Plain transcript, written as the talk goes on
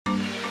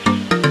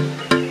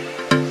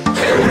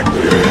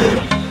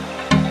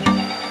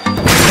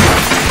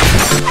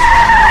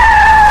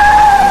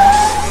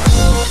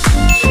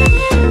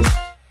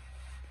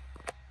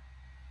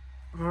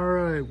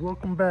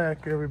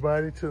back,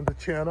 everybody, to the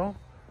channel.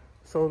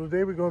 So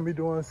today we're going to be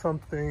doing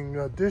something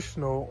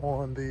additional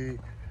on the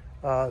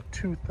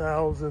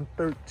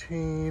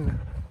 2013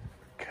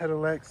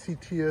 Cadillac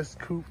CTS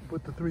coupe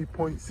with the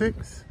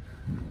 3.6.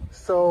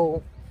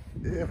 So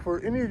if for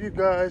any of you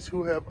guys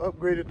who have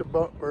upgraded the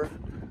bumper,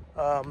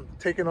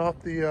 taken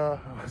off the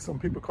some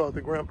people call it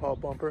the grandpa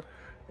bumper,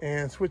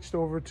 and switched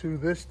over to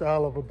this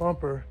style of a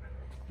bumper,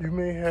 you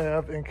may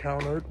have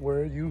encountered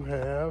where you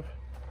have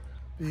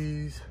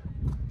these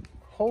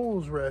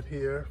holes right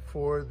here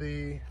for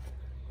the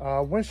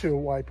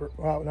windshield wiper,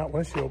 not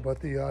windshield, but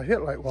the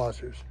headlight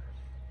washers.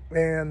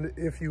 And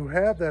if you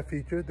have that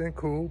feature, then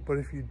cool. But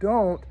if you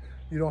don't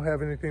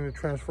have anything to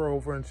transfer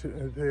over into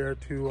there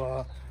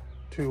to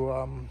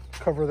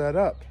cover that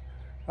up.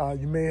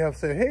 You may have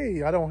said,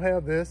 hey, I don't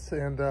have this,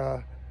 and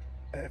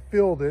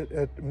filled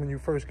it when you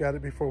first got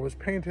it before it was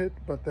painted,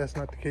 but that's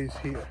not the case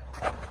here.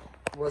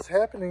 What's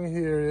happening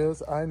here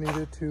is I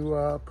needed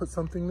to put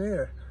something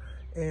there.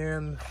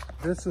 And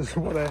this is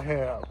what I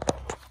have.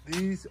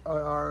 These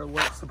are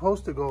what's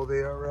supposed to go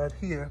there right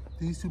here.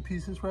 These two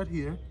pieces right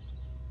here.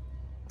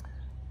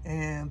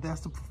 And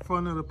that's the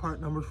front of the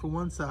part numbers for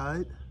one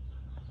side.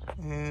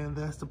 And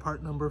that's the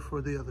part number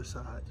for the other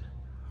side.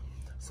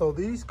 So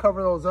these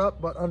cover those up,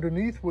 but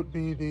underneath would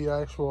be the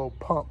actual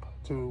pump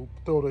to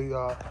throw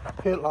the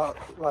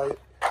headlight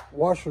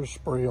washer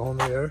spray on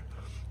there.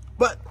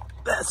 But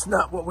that's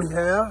not what we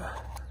have.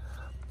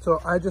 So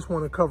I just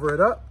want to cover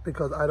it up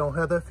because I don't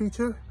have that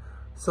feature.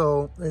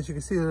 So as you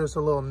can see, there's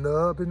a little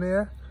nub in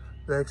there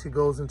that actually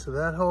goes into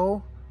that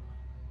hole.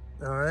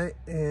 All right,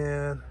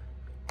 and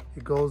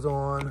it goes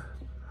on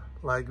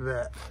like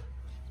that.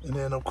 And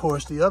then of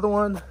course the other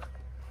one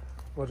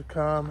would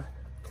come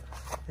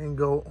and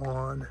go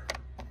on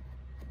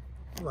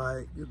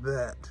like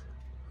that.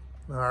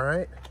 All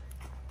right.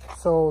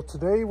 So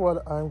today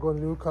what I'm going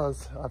to do,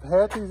 because I've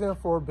had these in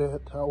for a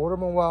bit, I ordered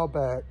them a while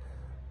back,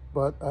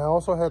 but I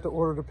also had to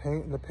order the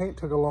paint, and the paint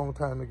took a long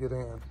time to get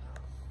in.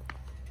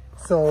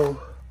 So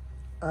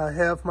I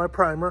have my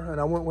primer,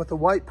 and I went with a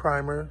white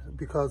primer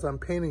because I'm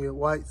painting it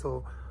white,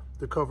 so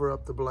to cover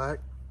up the black.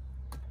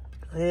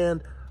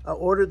 And I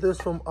ordered this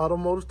from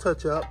Automotive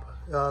Touch Up,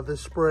 this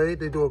spray.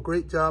 They do a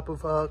great job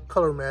of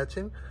color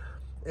matching.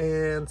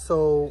 And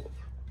so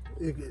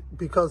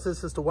because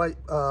this is the white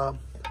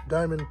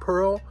diamond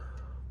pearl,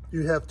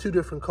 you have two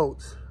different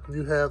coats.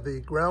 You have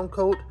the ground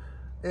coat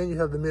and you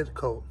have the mid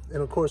coat.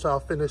 And of course, I'll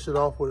finish it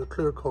off with a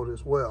clear coat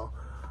as well.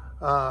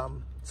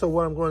 So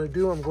what I'm going to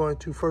do, I'm going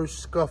to first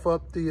scuff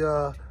up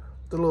the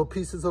little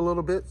pieces a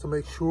little bit to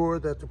make sure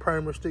that the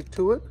primer stick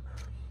to it.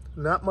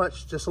 Not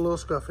much, just a little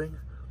scuffing.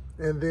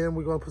 And then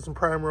we're going to put some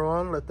primer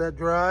on, let that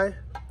dry,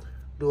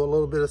 do a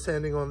little bit of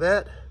sanding on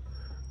that.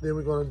 Then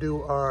we're going to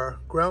do our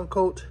ground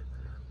coat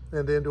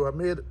and then do our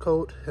mid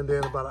coat. And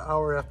then about an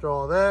hour after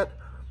all that,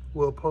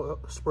 we'll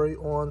spray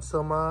on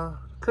some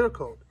clear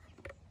coat.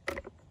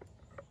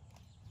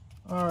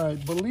 All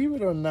right, believe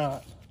it or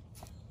not,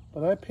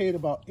 but I paid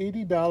about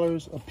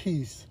 $80 a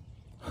piece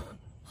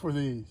for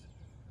these.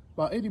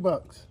 About 80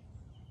 bucks.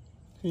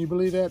 Can you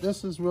believe that?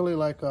 This is really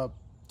like a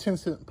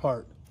 10-cent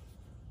part.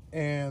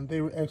 And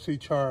they were actually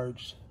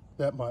charged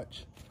that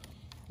much.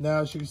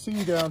 Now, as you can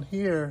see down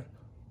here,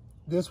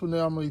 this would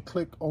normally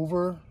click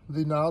over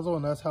the nozzle,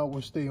 and that's how it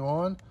would stay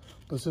on.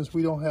 But since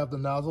we don't have the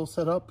nozzle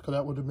set up, because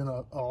that would have been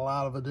a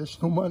lot of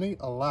additional money,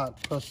 a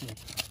lot, trust me.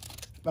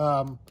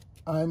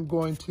 I'm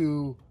going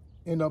to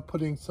end up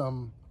putting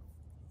some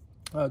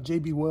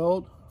JB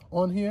Weld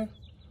on here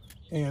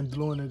and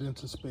gluing it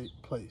into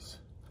place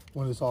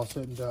when it's all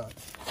said and done.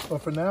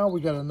 But for now, we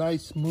got a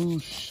nice,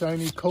 smooth,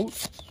 shiny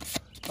coat,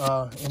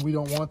 and we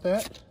don't want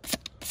that.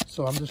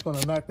 So I'm just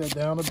gonna knock that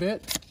down a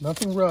bit.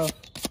 Nothing rough,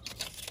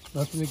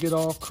 nothing to get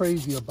all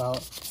crazy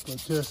about, but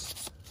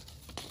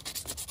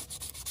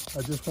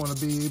I just wanna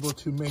be able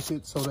to make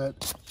it so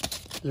that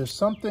there's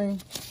something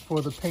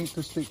for the paint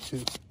to stick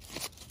to.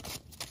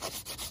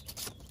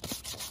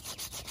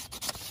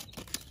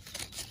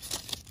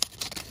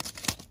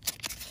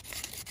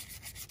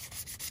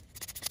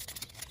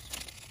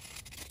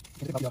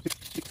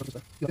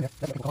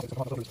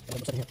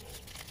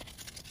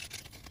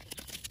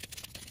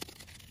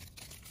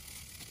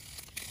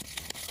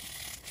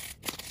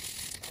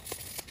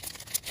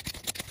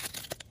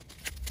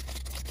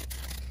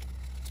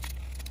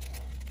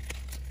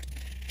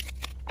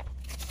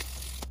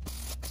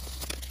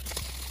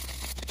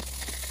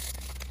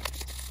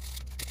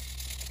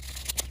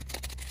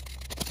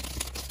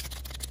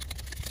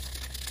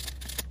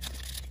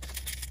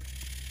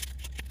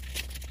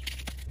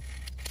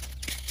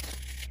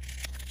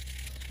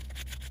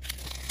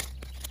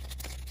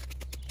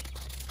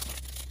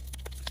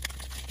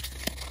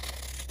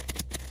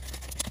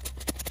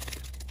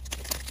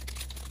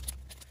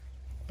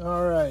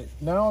 All right,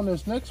 now on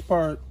this next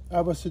part,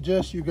 I would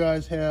suggest you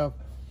guys have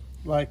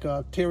like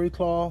a terry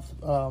cloth,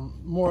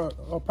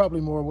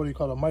 probably more, what do you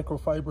call it, a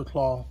microfiber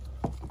cloth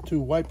to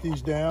wipe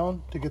these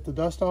down to get the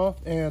dust off,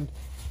 and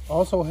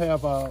also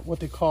have what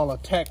they call a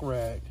tack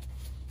rag.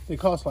 They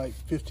cost like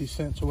 50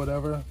 cents or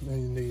whatever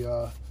in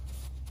the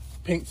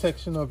paint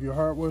section of your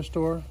hardware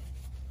store.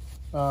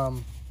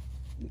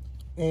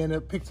 And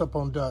it picks up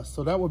on dust.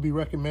 So that would be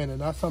recommended,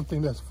 not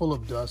something that's full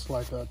of dust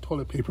like a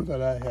toilet paper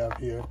that I have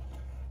here,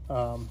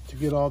 to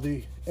get all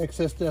the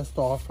excess dust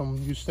off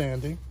from you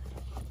standing.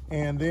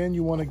 And then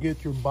you want to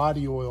get your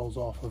body oils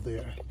off of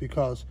there,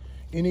 because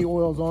any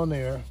oils on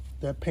there,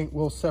 that paint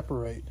will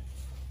separate.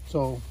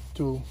 So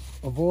to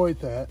avoid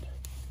that,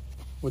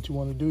 what you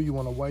want to do, you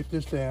want to wipe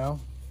this down.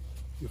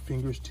 Your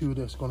fingers too,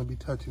 that's going to be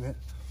touching it.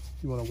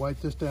 You want to wipe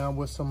this down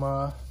with some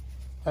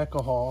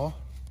alcohol.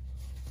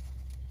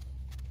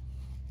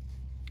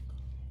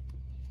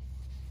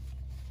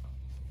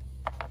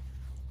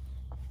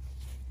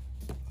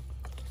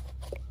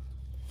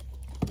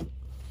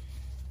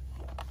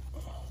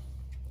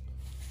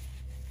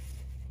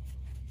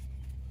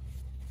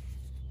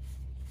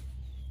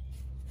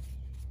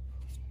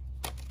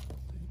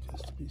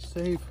 Just to be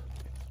safe,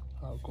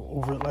 I'll go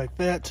over it like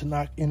that to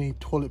knock any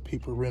toilet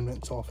paper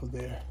remnants off of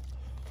there.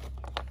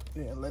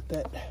 Then let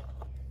that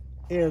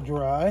air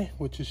dry,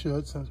 which it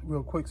should, since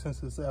real quick,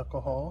 since it's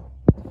alcohol.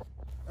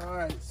 All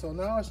right, so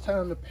now it's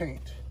time to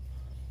paint.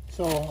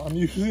 So I'm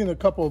using a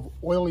couple of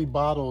oily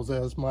bottles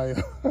as my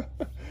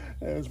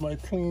as my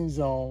clean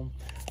zone.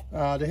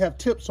 They have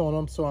tips on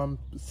them, so I'm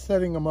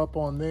setting them up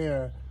on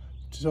there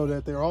so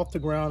that they're off the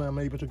ground and I'm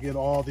able to get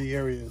all the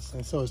areas.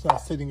 And so it's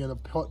not sitting in a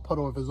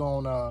puddle of its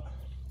own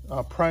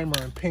primer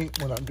and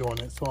paint when I'm doing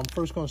it. So I'm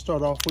first going to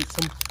start off with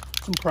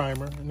some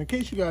primer. And in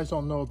case you guys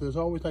don't know, there's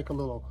always like a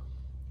little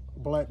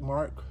black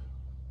mark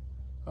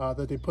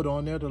that they put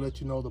on there to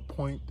let you know the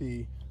point,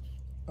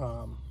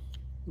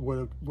 where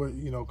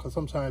you know, because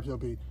sometimes they'll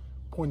be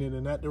pointed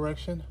in that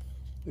direction.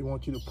 They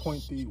want you to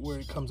point where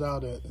it comes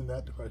out at in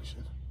that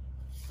direction.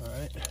 All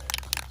right.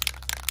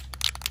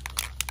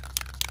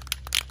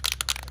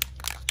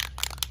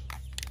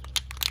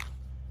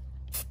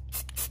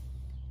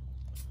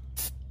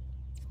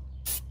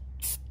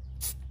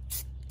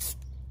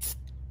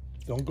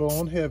 Don't go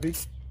on heavy.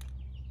 It's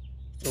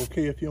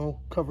okay if you don't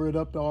cover it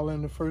up all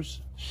in the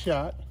first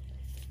shot.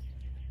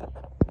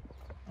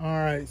 All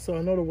right, so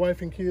I know the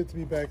wife and kids will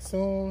be back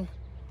soon.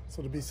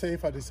 So to be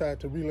safe, I decided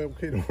to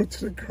relocate over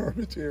to the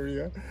garbage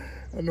area.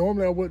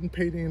 Normally I wouldn't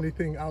paint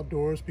anything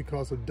outdoors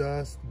because of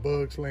dust,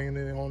 bugs laying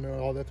in on there,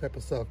 all that type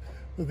of stuff.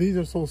 But these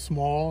are so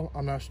small,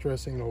 I'm not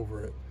stressing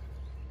over it.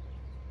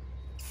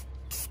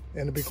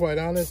 And to be quite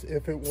honest,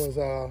 if it was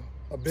a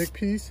big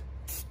piece,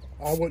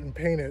 I wouldn't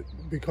paint it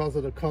because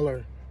of the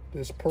color.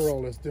 This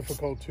pearl is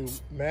difficult to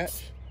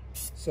match.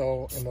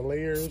 So, and the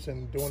layers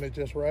and doing it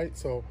just right.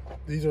 So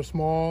these are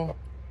small.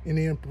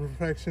 Any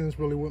imperfections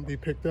really wouldn't be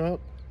picked up,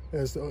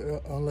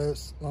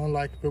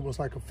 unlike if it was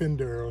like a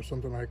fender or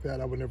something like that.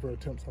 I would never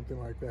attempt something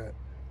like that.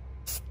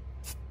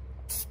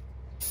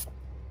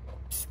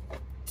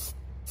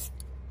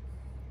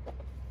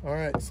 All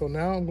right, so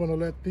now I'm gonna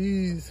let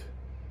these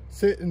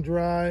sit and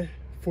dry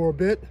for a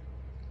bit,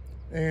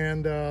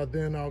 and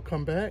then I'll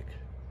come back,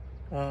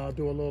 do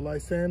a little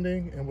light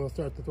sanding, and we'll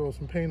start to throw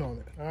some paint on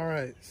it. All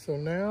right, so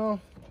now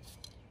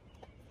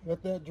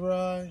let that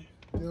dry,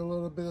 did a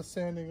little bit of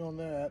sanding on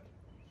that.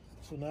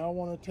 So now I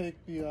want to take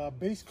the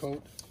base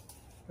coat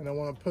and I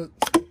want to put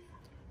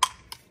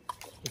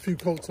a few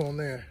coats on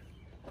there.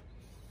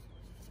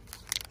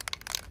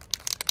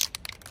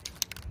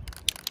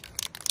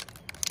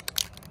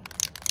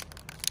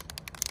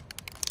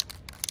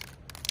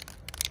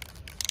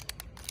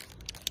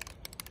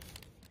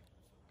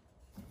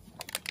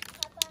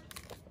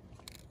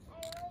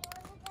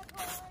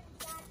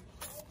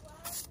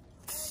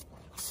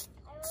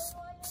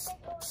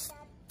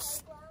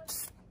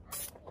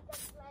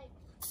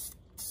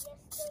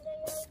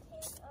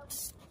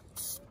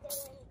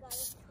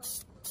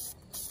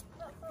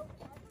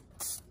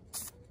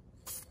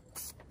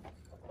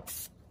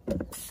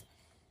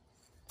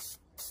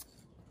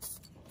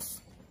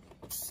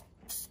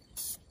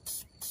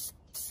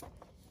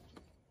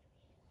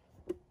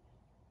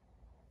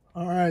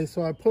 All right,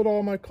 so I put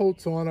all my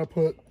coats on. I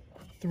put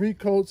 3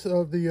 coats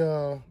of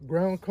the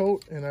ground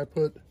coat, and I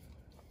put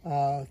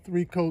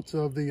 3 coats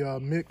of the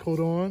mid coat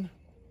on.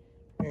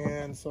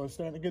 And so it's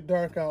starting to get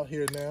dark out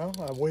here now.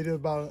 I've waited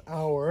about an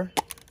hour.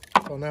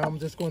 So now I'm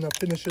just going to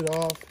finish it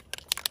off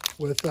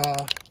with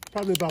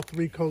probably about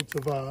 3 coats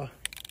of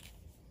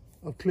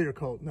clear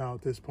coat now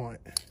at this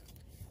point.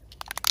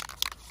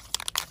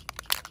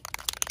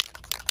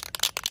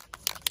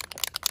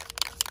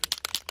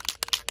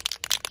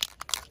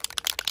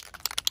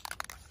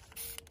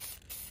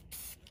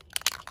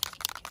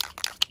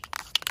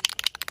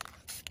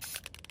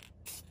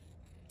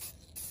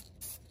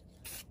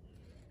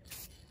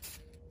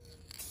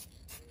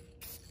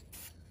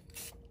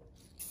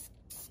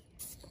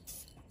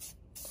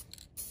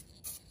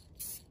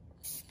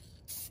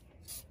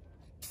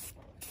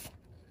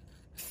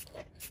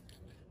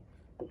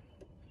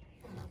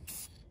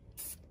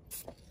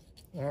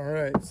 All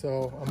right,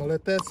 so I'm gonna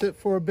let that sit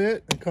for a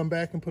bit and come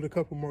back and put a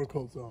couple more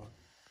coats on.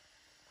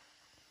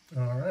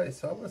 All right,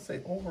 so I would say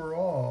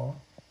overall,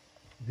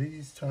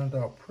 these turned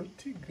out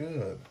pretty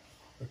good.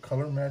 The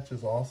color match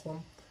is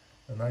awesome,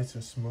 they're nice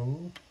and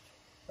smooth.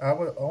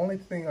 Only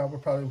thing I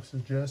would probably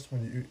suggest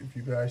if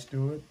you guys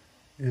do it,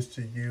 is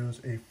to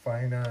use a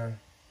finer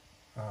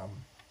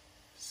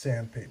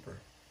sandpaper.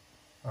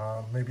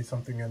 Maybe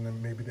something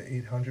in maybe the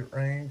 800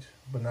 range,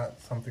 but not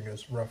something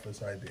as rough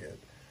as I did.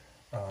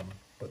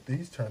 But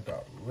these turned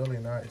out really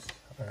nice.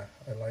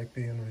 I like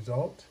the end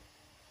result.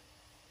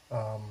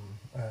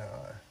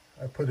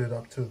 I put it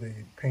up to the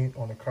paint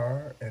on the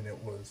car, and it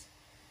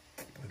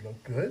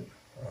looked good.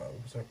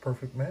 It was a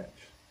perfect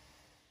match.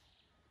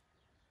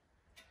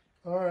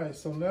 All right,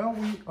 so now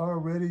we are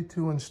ready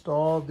to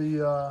install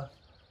the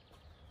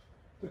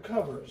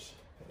covers.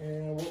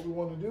 And what we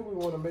want to do, we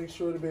want to make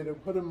sure to be able to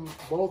put them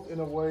both in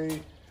a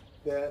way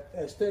that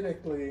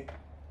aesthetically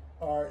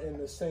are in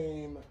the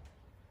same,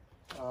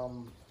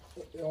 on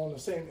the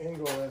same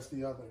angle as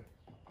the other.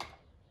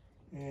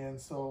 And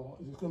so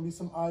there's going to be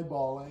some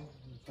eyeballing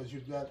because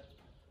you've got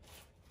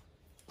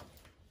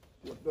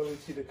the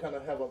ability to kind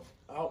of have them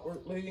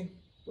outwardly,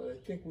 but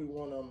I think we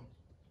want them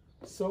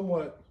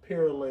somewhat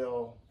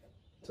parallel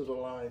to the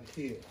line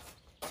here.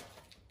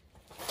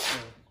 So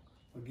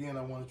again,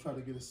 I want to try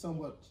to get it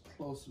somewhat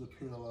close to the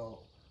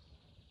parallel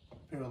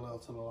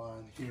to the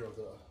line here of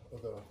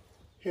the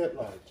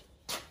headlight.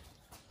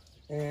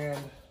 And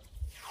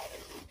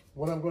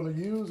what I'm going to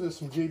use is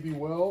some JB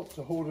Weld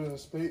to hold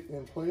it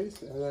in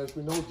place. And as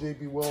we know,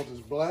 JB Weld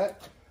is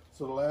black.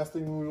 So the last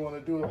thing we want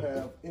to do is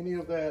have any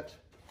of that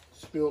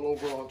spill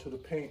over onto the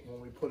paint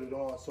when we put it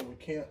on. So we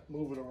can't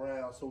move it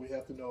around. So we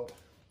have to know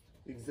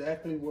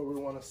exactly where we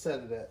want to set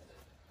it at.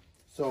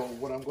 So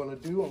what I'm going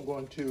to do, I'm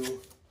going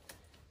to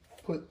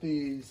put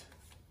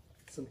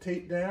some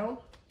tape down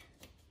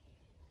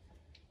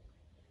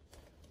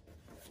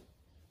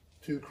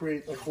to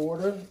create a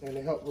border and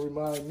to help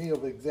remind me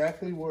of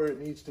exactly where it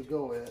needs to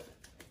go at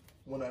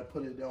when I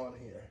put it down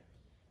here.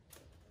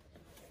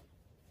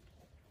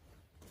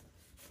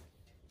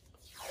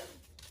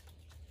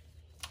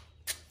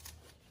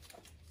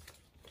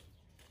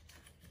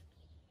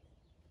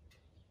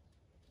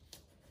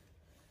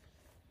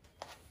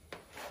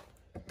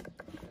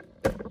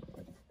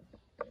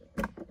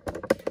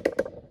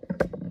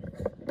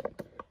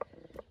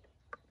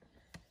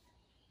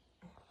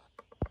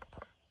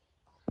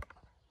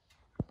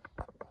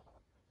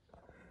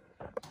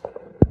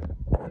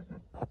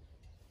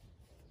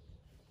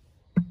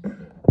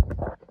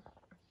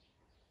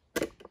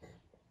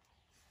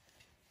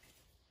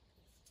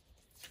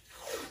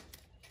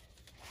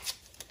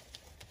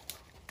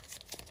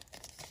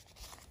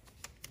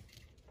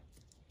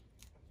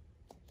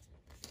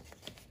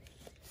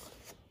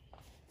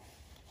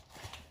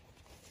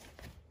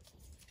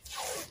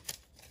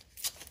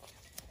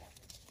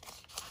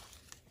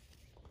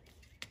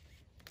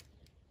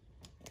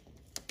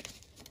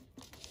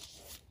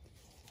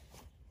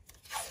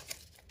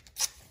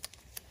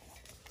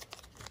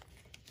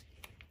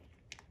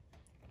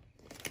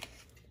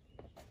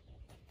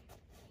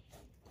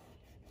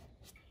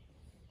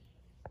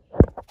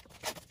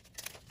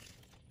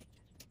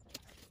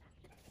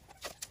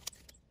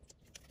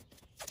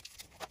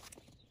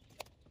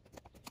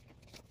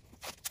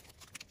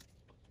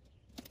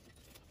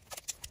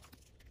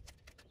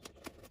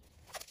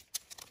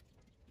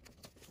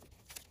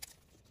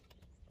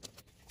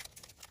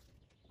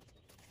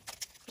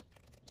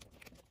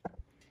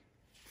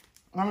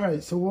 All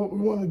right, so what we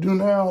want to do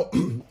now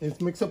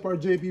is mix up our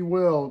JB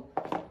Weld,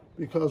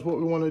 because what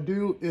we want to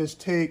do is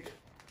take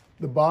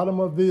the bottom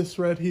of this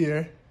right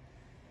here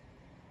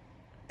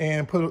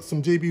and put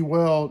some JB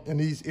Weld in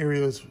these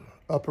areas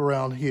up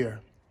around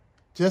here,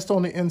 just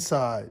on the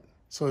inside.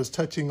 So it's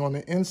touching on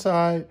the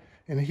inside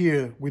and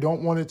here. We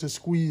don't want it to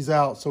squeeze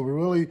out, so we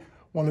really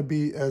want to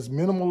be as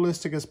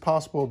minimalistic as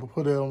possible to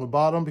put it on the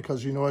bottom,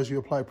 because you know as you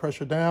apply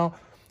pressure down,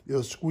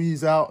 it'll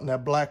squeeze out and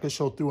that black will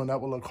show through and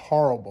that will look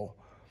horrible.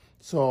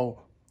 So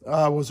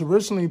I was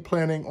originally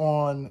planning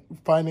on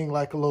finding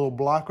like a little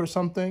block or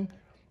something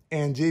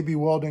and JB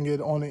welding it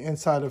on the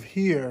inside of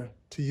here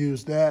to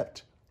use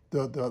that,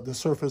 the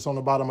surface on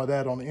the bottom of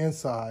that on the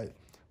inside,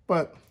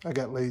 but I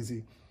got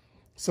lazy.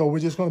 So we're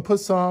just going to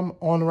put some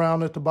on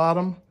around at the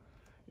bottom,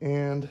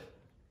 and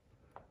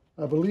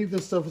I believe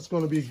this stuff is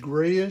going to be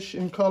grayish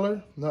in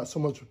color, not so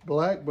much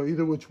black, but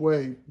either which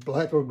way,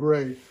 black or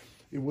gray,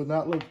 it would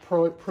not look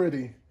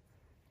pretty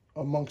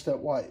amongst that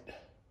white.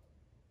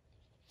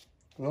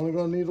 We're only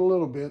going to need a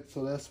little bit,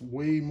 so that's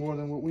way more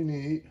than what we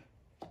need.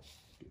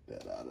 Get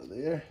that out of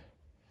there.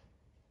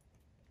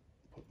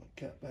 Put my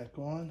cap back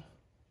on.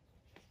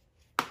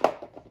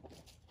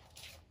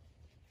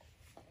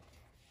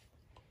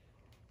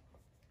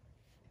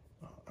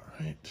 All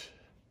right.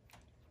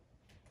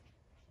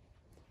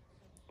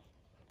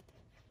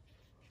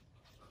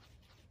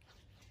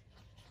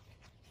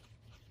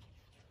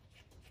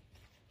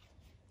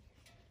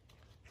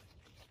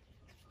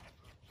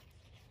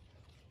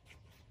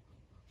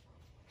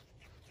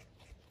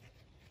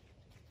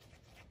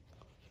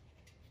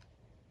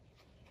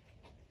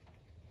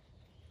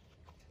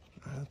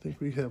 I think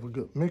we have a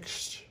good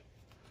mixture.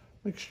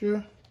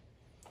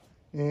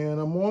 And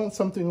I'm wanting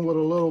something with a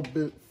little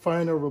bit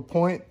finer of a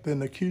point than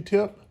the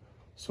Q-tip.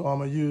 So I'm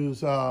gonna use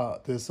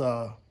this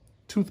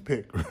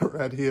toothpick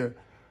right here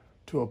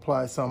to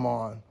apply some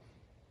on.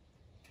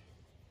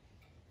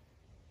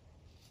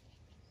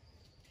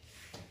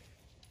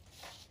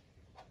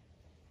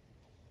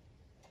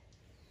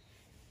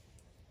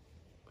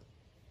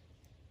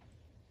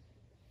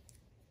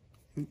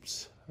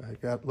 Oops, I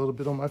got a little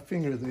bit on my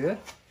finger there.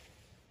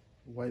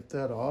 Wipe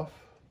that off.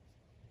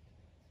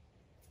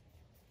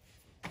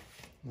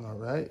 All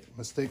right,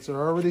 mistakes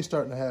are already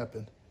starting to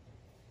happen.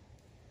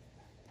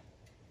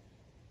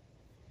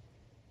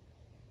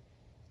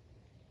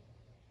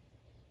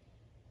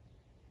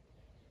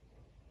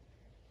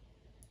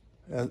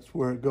 That's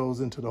where it goes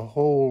into the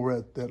hole,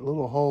 right, that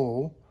little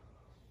hole.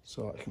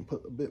 So I can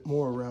put a bit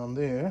more around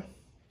there.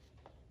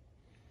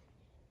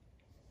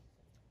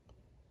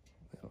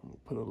 I'm gonna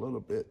put a little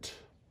bit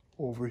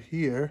over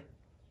here.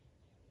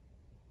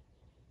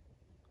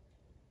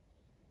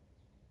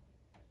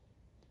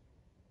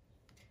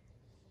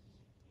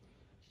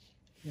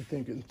 I'm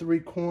thinking 3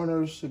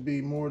 corners should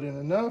be more than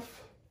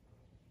enough.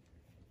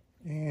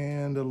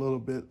 And a little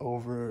bit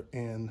over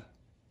in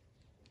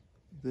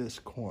this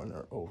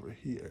corner over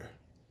here.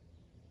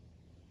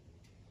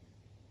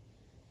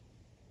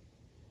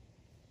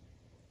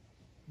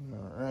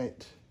 All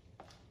right.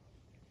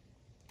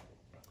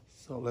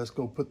 So let's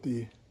go put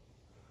the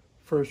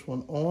first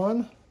one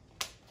on.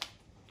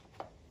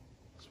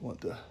 Just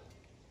want to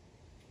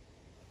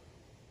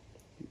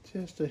get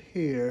just a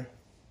hair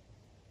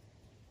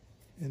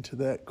into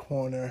that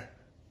corner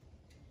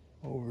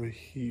over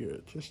here,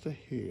 just a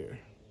hair.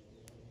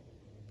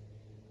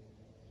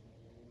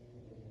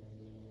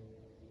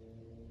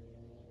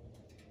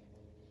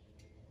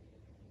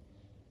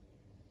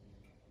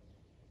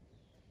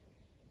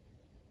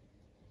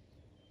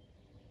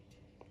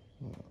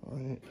 All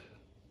right,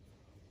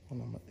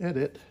 when I'm gonna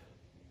edit,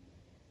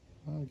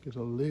 I'll get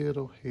a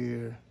little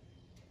hair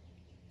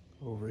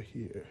over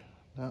here.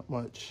 Not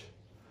much,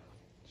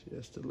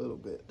 just a little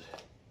bit.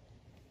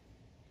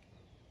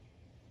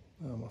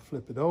 I'm gonna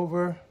flip it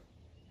over.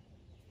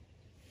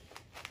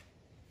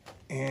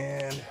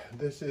 And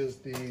this is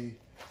the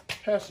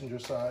passenger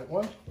side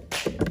one.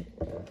 Bring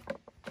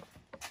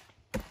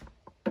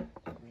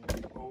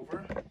it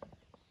over.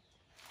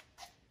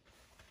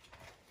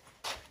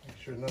 Make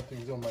sure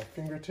nothing's on my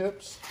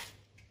fingertips.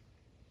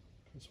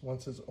 Because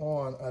once it's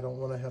on, I don't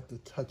want to have to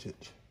touch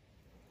it.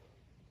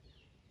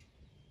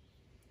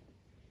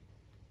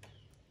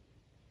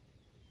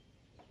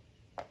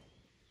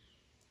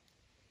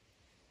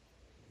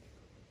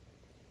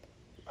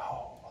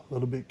 Oh, a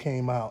little bit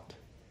came out.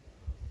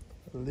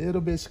 A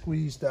little bit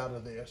squeezed out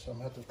of there, so I'm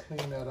gonna have to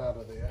clean that out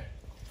of there.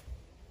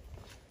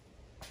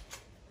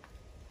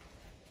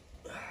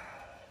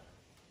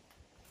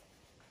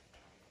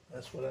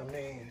 That's what I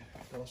mean.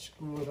 Don't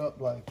screw it up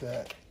like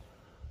that.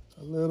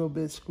 A little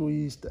bit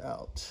squeezed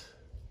out.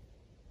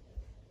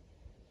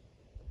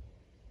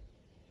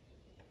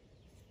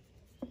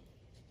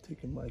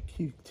 Taking my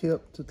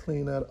Q-tip to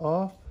clean that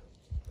off.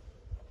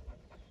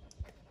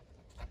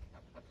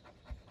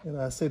 And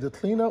I say the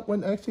cleanup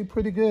went actually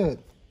pretty good.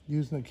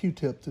 Using a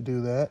Q-tip to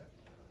do that.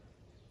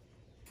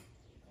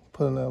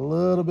 Putting a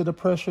little bit of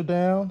pressure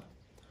down,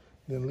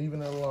 then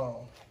leaving it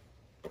alone.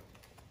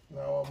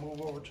 Now I'll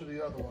move over to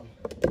the other one.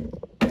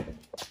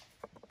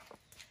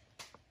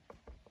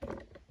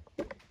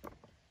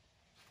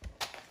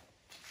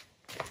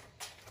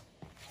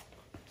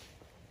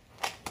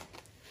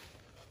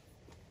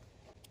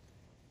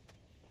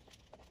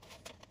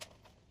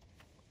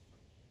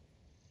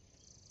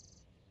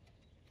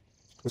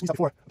 We stopped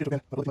before. Did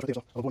again, but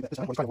I'll avoid that this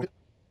time. I'll try to avoid it.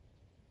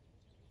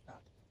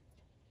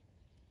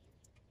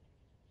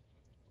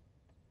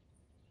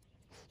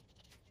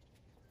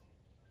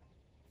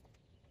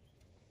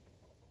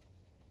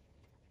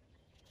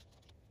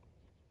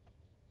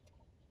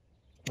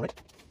 All right.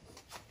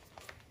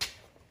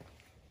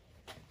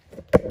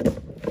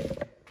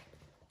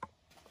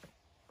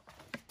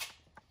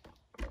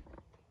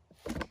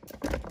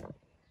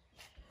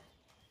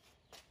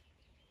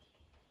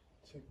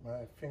 Take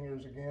my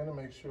fingers again to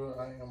make sure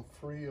I am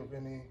free of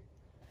any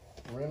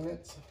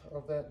remnants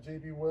of that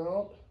JB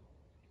Weld.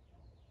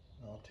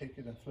 I'll take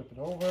it and flip it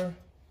over.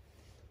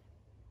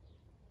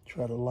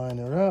 Try to line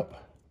her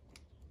up.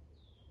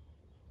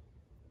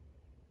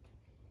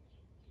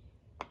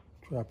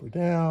 Drop her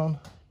down.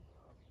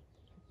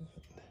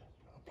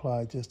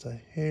 Apply just a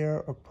hair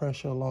of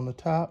pressure along the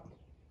top.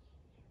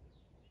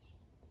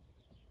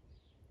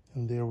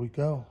 And there we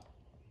go.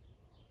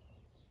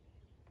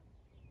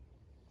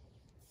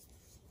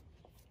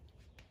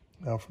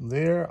 Now from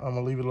there, I'm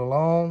gonna leave it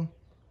alone,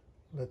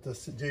 let the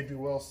JB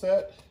Weld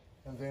set,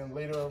 and then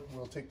later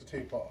we'll take the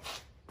tape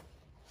off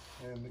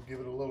and give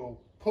it a little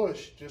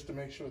push just to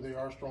make sure they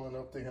are strong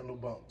enough to handle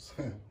bumps.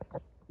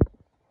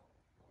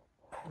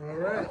 All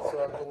right,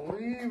 so I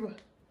believe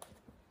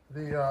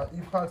the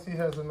epoxy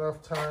has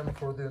enough time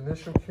for the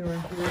initial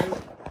curing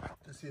period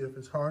to see if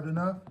it's hard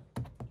enough.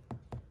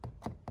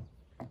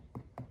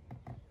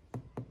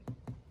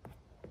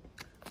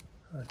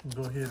 I can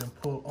go ahead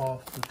and pull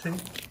off the tape.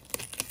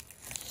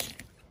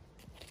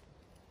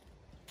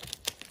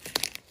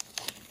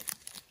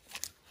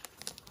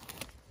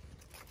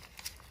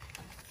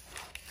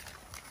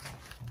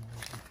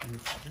 the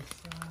other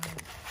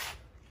side.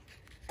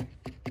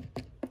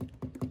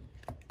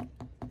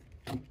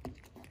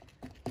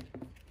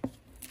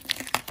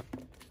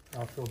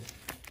 Also,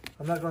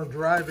 I'm not going to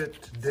drive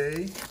it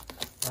today.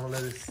 I'm going to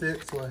let it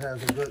sit so it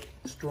has a good,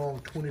 strong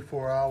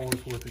 24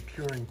 hours worth of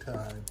curing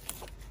time.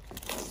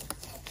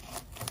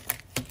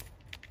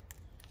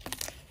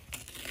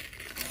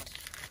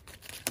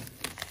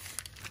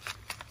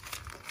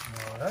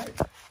 All right.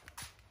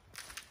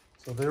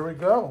 So there we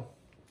go.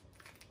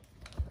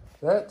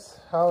 That's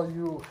how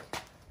you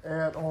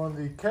add on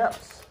the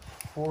caps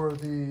for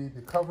the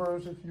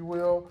covers, if you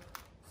will,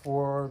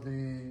 for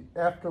the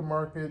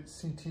aftermarket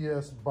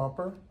CTS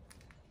bumper,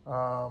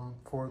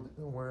 for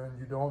when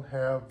you don't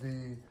have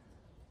the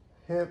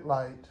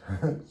headlight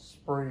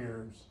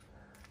sprayers.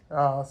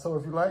 So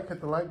if you like, hit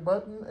the like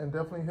button and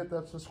definitely hit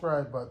that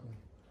subscribe button.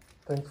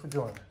 Thanks for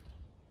joining.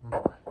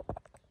 Bye.